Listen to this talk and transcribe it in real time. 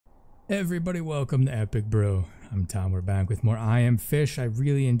Everybody, welcome to Epic Brew. I'm Tom. We're back with more I Am Fish. I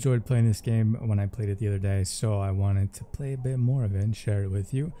really enjoyed playing this game when I played it the other day, so I wanted to play a bit more of it and share it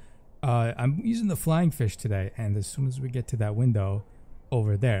with you. I'm using the flying fish today, and as soon as we get to that window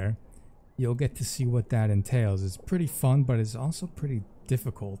over there, you'll get to see what that entails. It's pretty fun, but it's also pretty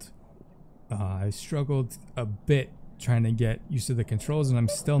difficult. I struggled a bit trying to get used to the controls, and I'm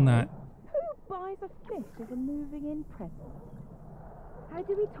still not. Who buys a fish as a moving in present? How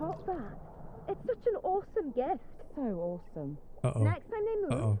do we top that? It's such an awesome gift. So awesome. Uh-oh. Next time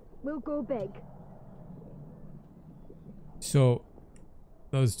they move, we'll go big. So,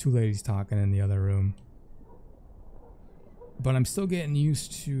 those two ladies talking in the other room. But I'm still getting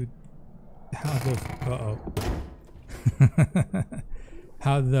used to how the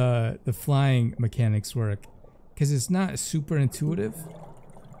how the flying mechanics work, because it's not super intuitive.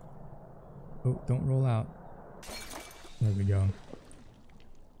 Oh, don't roll out. There we go.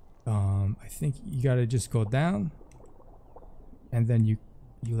 I think you gotta just go down, and then you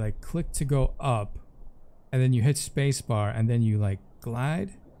like click to go up, and then you hit spacebar, and then you like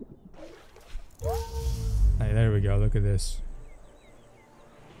glide. Hey, there we go. Look at this.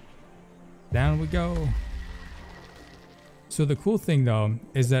 Down we go. So the cool thing though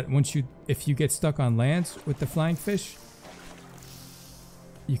is that if you get stuck on land with the flying fish,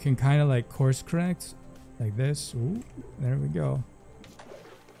 you can kind of like course correct like this. Ooh, there we go.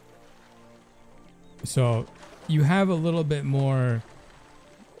 So you have a little bit more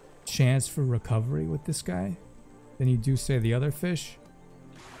chance for recovery with this guy than you do, say, the other fish.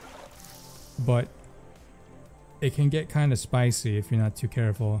 But it can get kind of spicy if you're not too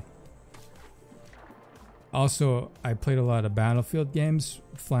careful. Also, I played a lot of Battlefield games,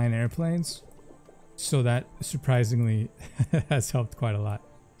 flying airplanes, so that surprisingly has helped quite a lot.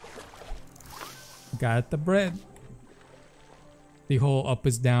 Got the bread. The whole up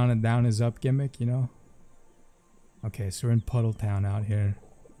is down and down is up gimmick, you know? Okay, so we're in Puddle Town out here.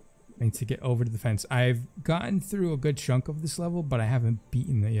 I need to get over to the fence. I've gotten through a good chunk of this level, but I haven't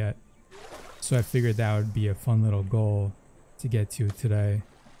beaten it yet. So I figured that would be a fun little goal to get to today,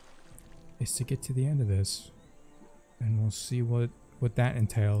 is to get to the end of this. And we'll see what that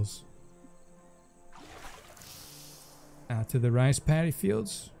entails. Out to the rice paddy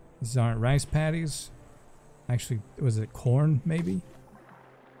fields. These aren't rice paddies. Actually, was it corn, maybe?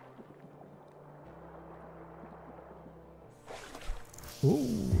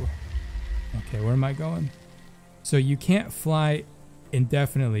 Ooh. Okay, where am I going? So you can't fly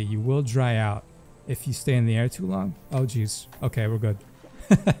indefinitely. You will dry out if you stay in the air too long. Oh, geez. Okay, we're good.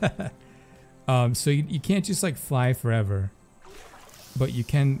 So you can't just like fly forever. But you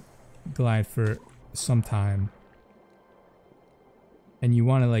can glide for some time. And you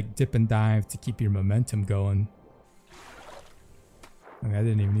want to like dip and dive to keep your momentum going. Okay, I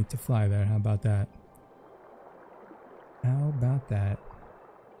didn't even need to fly there. How about that? How about that?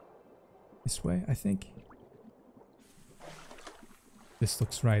 This way, I think. This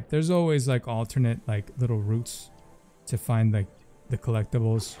looks right. There's always like alternate like little routes to find like the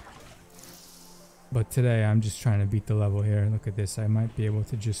collectibles. But today I'm just trying to beat the level here. Look at this. I might be able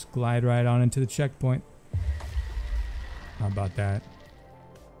to just glide right on into the checkpoint. How about that?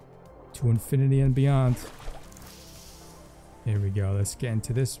 To infinity and beyond. Here we go. Let's get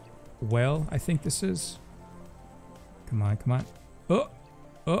into this well, I think this is. Come on, come on.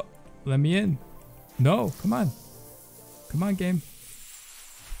 Oh, let me in. No, come on. Come on, game.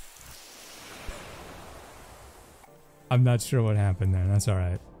 I'm not sure what happened there. That's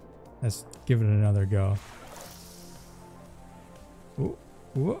alright. Let's give it another go. Whoa,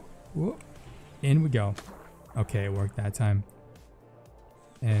 whoa, whoa. In we go. Okay, it worked that time.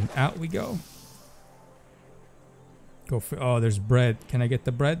 And out we go. Go for... Oh, there's bread. Can I get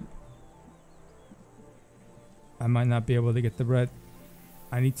the bread? I might not be able to get the bread.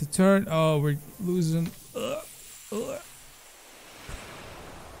 I need to turn. Oh, we're losing.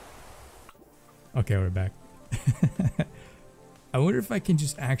 Okay, we're back. I wonder if I can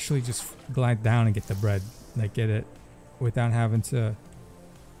just actually just glide down and get the bread. Like, get it without having to...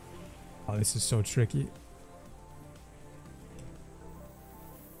 Oh, this is so tricky.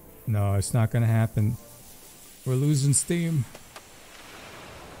 No, it's not gonna happen. We're losing steam.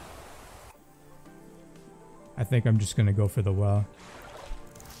 I think I'm just gonna go for the well.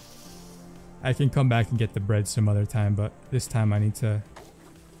 I can come back and get the bread some other time, but this time I need to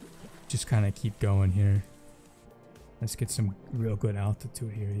just kind of keep going here. Let's get some real good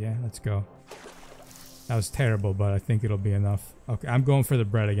altitude here. Yeah, let's go. That was terrible, but I think it'll be enough. Okay, I'm going for the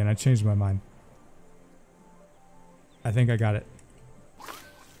bread again. I changed my mind. I think I got it.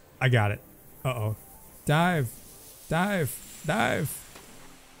 I got it. Uh-oh. Dive. Dive. Dive.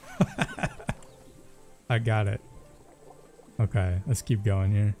 I got it. Okay, let's keep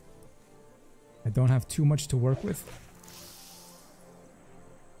going here. I don't have too much to work with,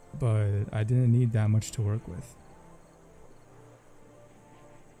 but I didn't need that much to work with.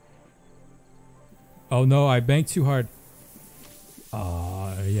 Oh no, I banked too hard.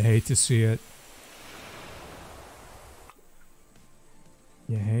 Oh, you hate to see it.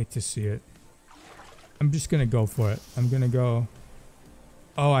 You hate to see it. I'm just gonna go for it. I'm gonna go.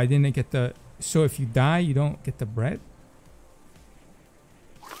 Oh, I didn't get the... So if you die, you don't get the bread?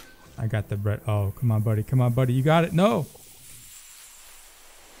 I got the bread. Oh, come on, buddy. Come on, buddy. You got it. No!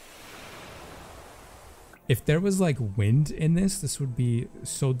 If there was like wind in this would be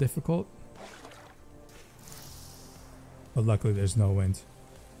so difficult. But luckily there's no wind.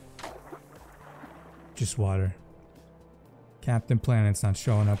 Just water. Captain Planet's not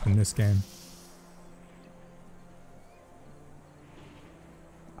showing up in this game.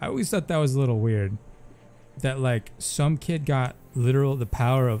 I always thought that was a little weird. That like some kid got the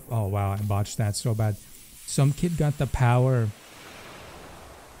power of... Oh wow, I botched that so bad. Some kid got the power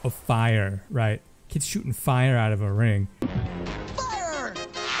of fire, right? Kid's shooting fire out of a ring. Fire!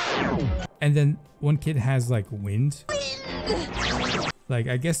 And then one kid has like wind. Like,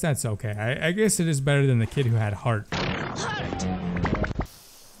 I guess that's okay. I guess it is better than the kid who had heart.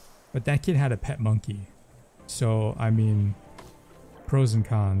 But that kid had a pet monkey. So, I mean, pros and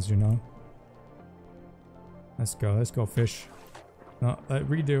cons, you know? Let's go fish. No,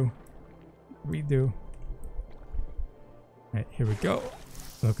 redo. Redo. Alright, here we go.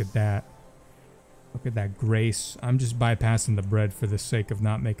 Look at that. Look at that grace. I'm just bypassing the bread for the sake of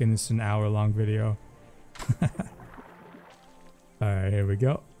not making this an hour-long video. Alright, here we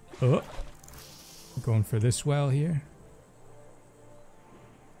go. Oh. Going for this well here.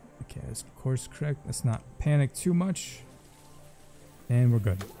 Okay, that's course correct. Let's not panic too much. And we're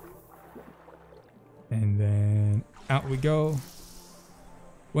good. And then out we go.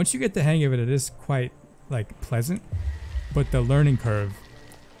 Once you get the hang of it, it is quite, like, pleasant. But the learning curve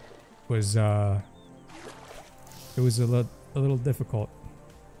was, it was a little difficult,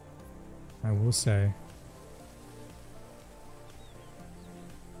 I will say.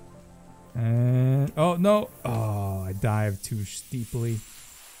 And oh no! Oh, I dived too steeply.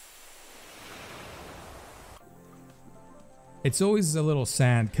 It's always a little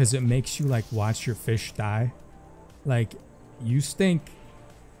sad because it makes you like watch your fish die. Like, you stink.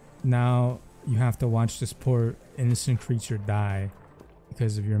 Now you have to watch this poor innocent creature die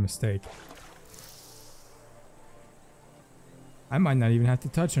because of your mistake. I might not even have to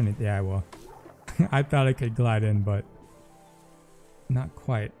touch anything. Yeah, I will. I thought I could glide in, but not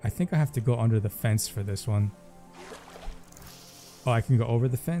quite. I think I have to go under the fence for this one. Oh, I can go over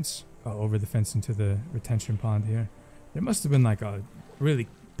the fence? Oh, over the fence into the retention pond here. There must have been like a really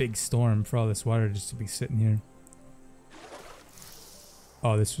big storm for all this water just to be sitting here.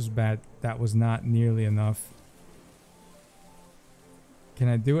 Oh, this was bad. That was not nearly enough. Can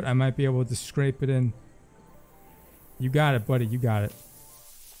I do it? I might be able to scrape it in. You got it, buddy. You got it.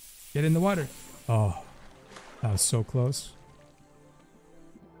 Get in the water. Oh, that was so close.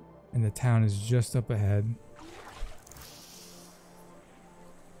 And the town is just up ahead.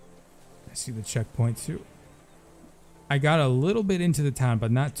 I see the checkpoint too. I got a little bit into the town,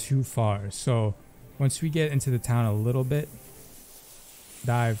 but not too far. So once we get into the town a little bit,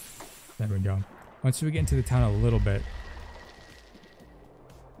 dive. There we go. Once we get into the town a little bit,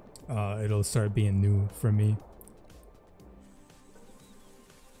 it'll start being new for me.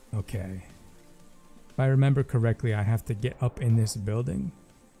 Okay. If I remember correctly, I have to get up in this building.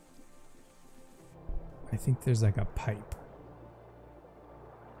 I think there's like a pipe.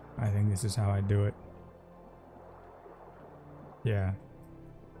 I think this is how I do it. Yeah.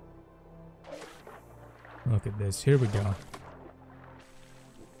 Look at this. Here we go.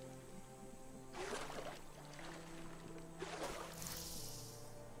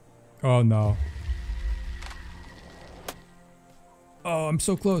 Oh no. Oh, I'm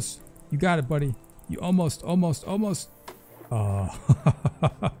so close. You got it, buddy. You almost. Oh.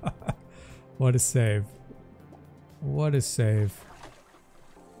 What a save. What a save.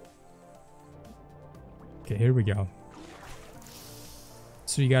 Okay, here we go.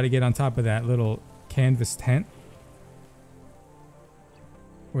 So you got to get on top of that little canvas tent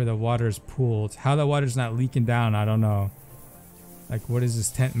where the water's pooled. How the water's not leaking down, I don't know. Like, what is this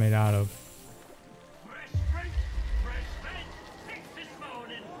tent made out of?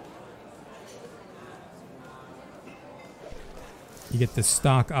 You get the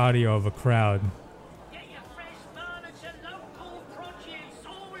stock audio of a crowd. Get your fresh furniture, local produce.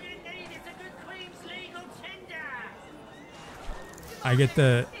 All you need is a good Queen's legal tender. I get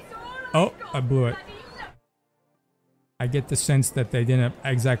the... It's Oh, I blew it. I get the sense that they didn't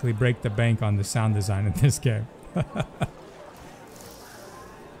exactly break the bank on the sound design in this game.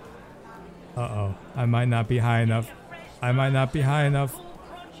 Uh-oh. I might not be high enough. I might not be high enough.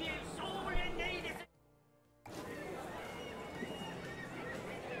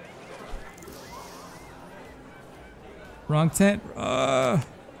 Wrong tent.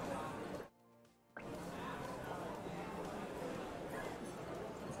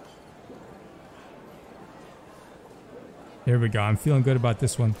 Here we go. I'm feeling good about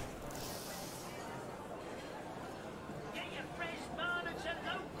this one.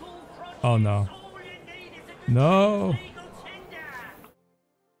 Oh no. No.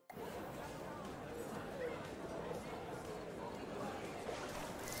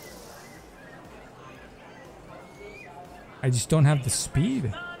 I just don't have the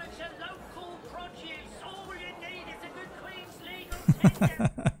speed.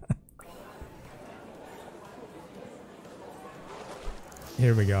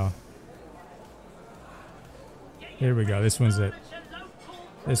 Here we go. Here we go. This one's it.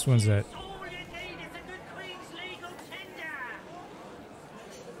 This one's it.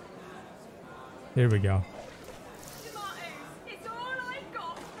 Here we go.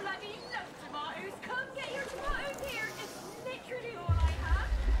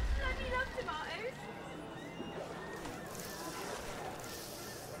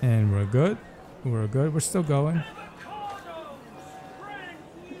 And we're good. We're good. We're still going.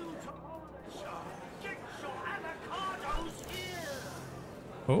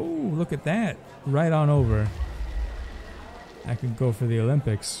 Oh, look at that. Right on over. I could go for the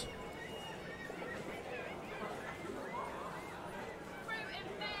Olympics.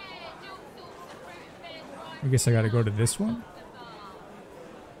 I guess I gotta go to this one.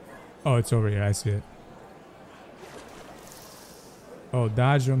 Oh, it's over here. I see it. Oh,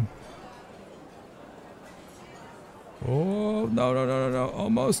 dodge him. Oh, no, no, no, no, no.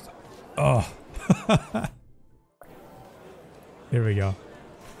 Almost. Oh. Here we go.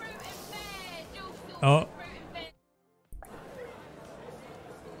 Oh.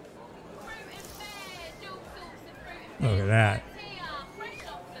 Look at that.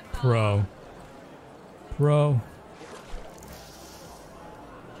 Pro. Pro.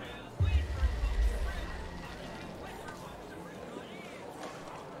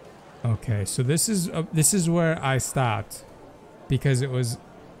 Okay, so this is where I stopped because it was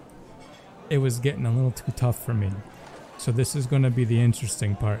getting a little too tough for me. So this is going to be the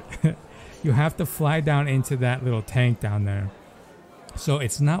interesting part. You have to fly down into that little tank down there. So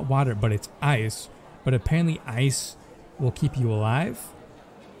it's not water, but it's ice. But apparently ice will keep you alive.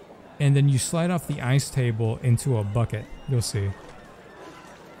 And then you slide off the ice table into a bucket. You'll see.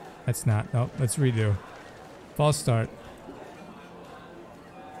 That's not. Nope, let's redo. False start.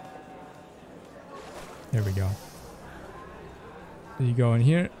 There we go. So you go in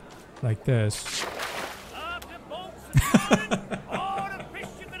here like this.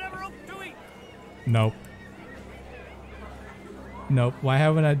 Nope. Nope. Why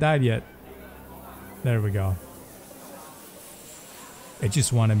haven't I died yet? There we go. It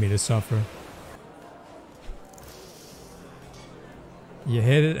just wanted me to suffer. You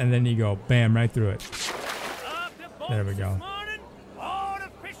hit it and then you go bam right through it. There we go.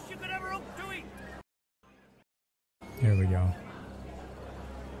 Here we go.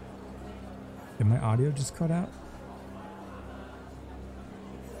 Did my audio just cut out?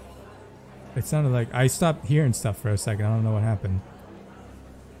 It sounded like I stopped hearing stuff for a second. I don't know what happened.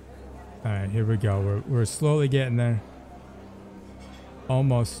 Alright, here we go. We're slowly getting there.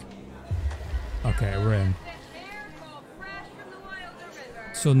 Almost. Okay, we're in.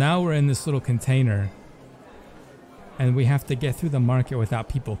 So now we're in this little container. And we have to get through the market without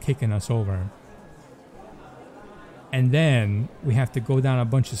people kicking us over. And then we have to go down a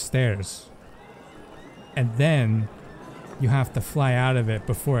bunch of stairs. And then you have to fly out of it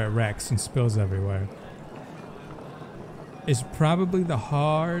before it wrecks and spills everywhere. It's probably the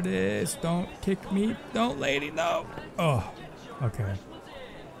hardest. Don't kick me. Don't, lady. No. Oh, okay.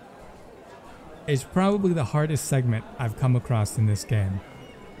 It's probably the hardest segment I've come across in this game.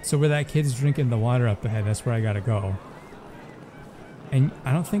 So where that kid's drinking the water up ahead, that's where I gotta go. And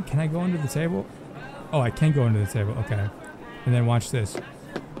I don't think, can I go under the table? Oh, I can go under the table. Okay. And then watch this.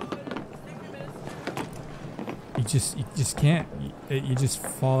 You just can't. You just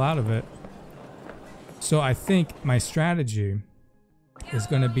fall out of it. So I think my strategy is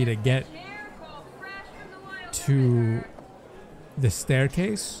going to be to get to the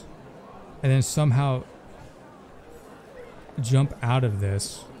staircase and then somehow jump out of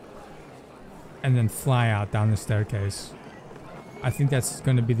this and then fly out down the staircase. I think that's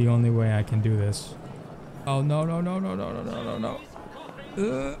gonna be the only way I can do this. Oh no no no no no no no no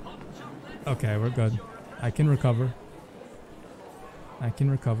no. Okay, we're good. I can recover. I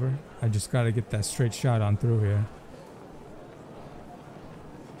can recover. I just gotta get that straight shot on through here.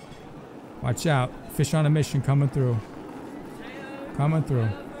 Watch out. Fish on a mission coming through. Coming through.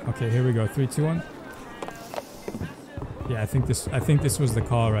 Okay, here we go. 3, 2, 1. Yeah, I think this was the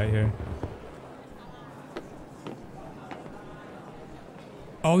call right here.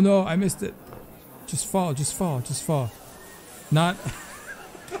 Oh no, I missed it. Just fall, just fall, just fall. Not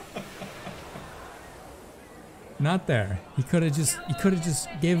Not there. He could have just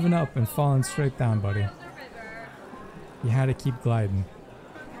given up and fallen straight down, buddy. You had to keep gliding.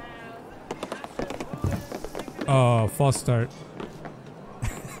 Oh, false start.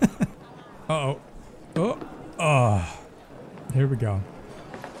 Uh-oh. Oh. Oh. Here we go.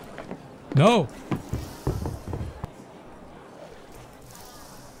 No!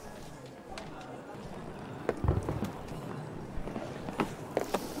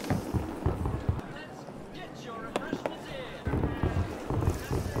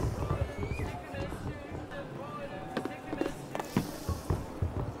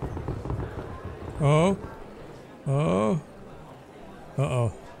 Oh. Oh.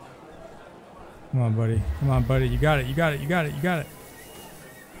 Uh-oh. Come on, buddy. Come on, buddy. You got it. You got it. You got it. You got it.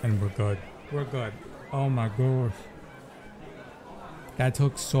 And we're good. We're good. Oh my gosh. That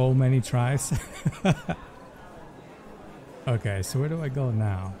took so many tries. Okay, so where do I go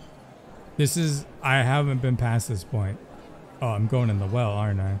now? This is... I haven't been past this point. Oh, I'm going in the well,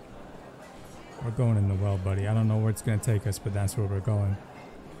 aren't I? We're going in the well, buddy. I don't know where it's going to take us, but that's where we're going.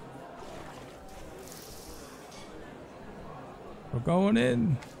 We're going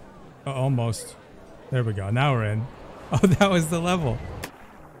in. Oh, almost. There we go. Now we're in. Oh, that was the level.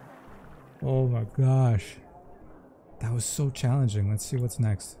 Oh my gosh. That was so challenging. Let's see what's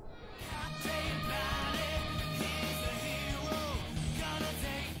next.